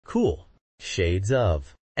Cool. Shades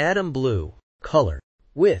of Atom Blue. Color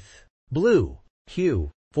with blue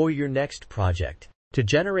hue. For your next project, to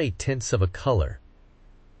generate tints of a color,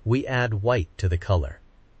 we add white to the color.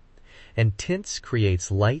 And tints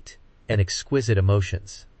creates light and exquisite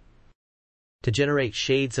emotions. To generate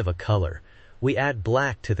shades of a color, we add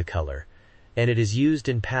black to the color, and it is used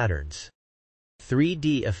in patterns.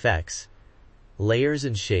 3D effects, layers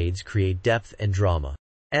and shades create depth and drama.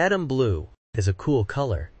 Atom Blue is a cool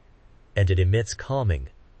color, and it emits calming,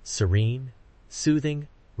 serene, soothing,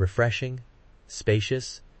 refreshing,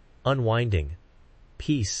 spacious, unwinding,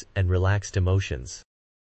 peace and relaxed emotions.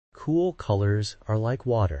 Cool colors are like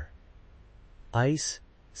water, ice,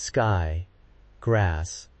 sky,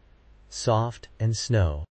 grass, soft and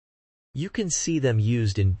snow. You can see them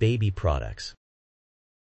used in baby products,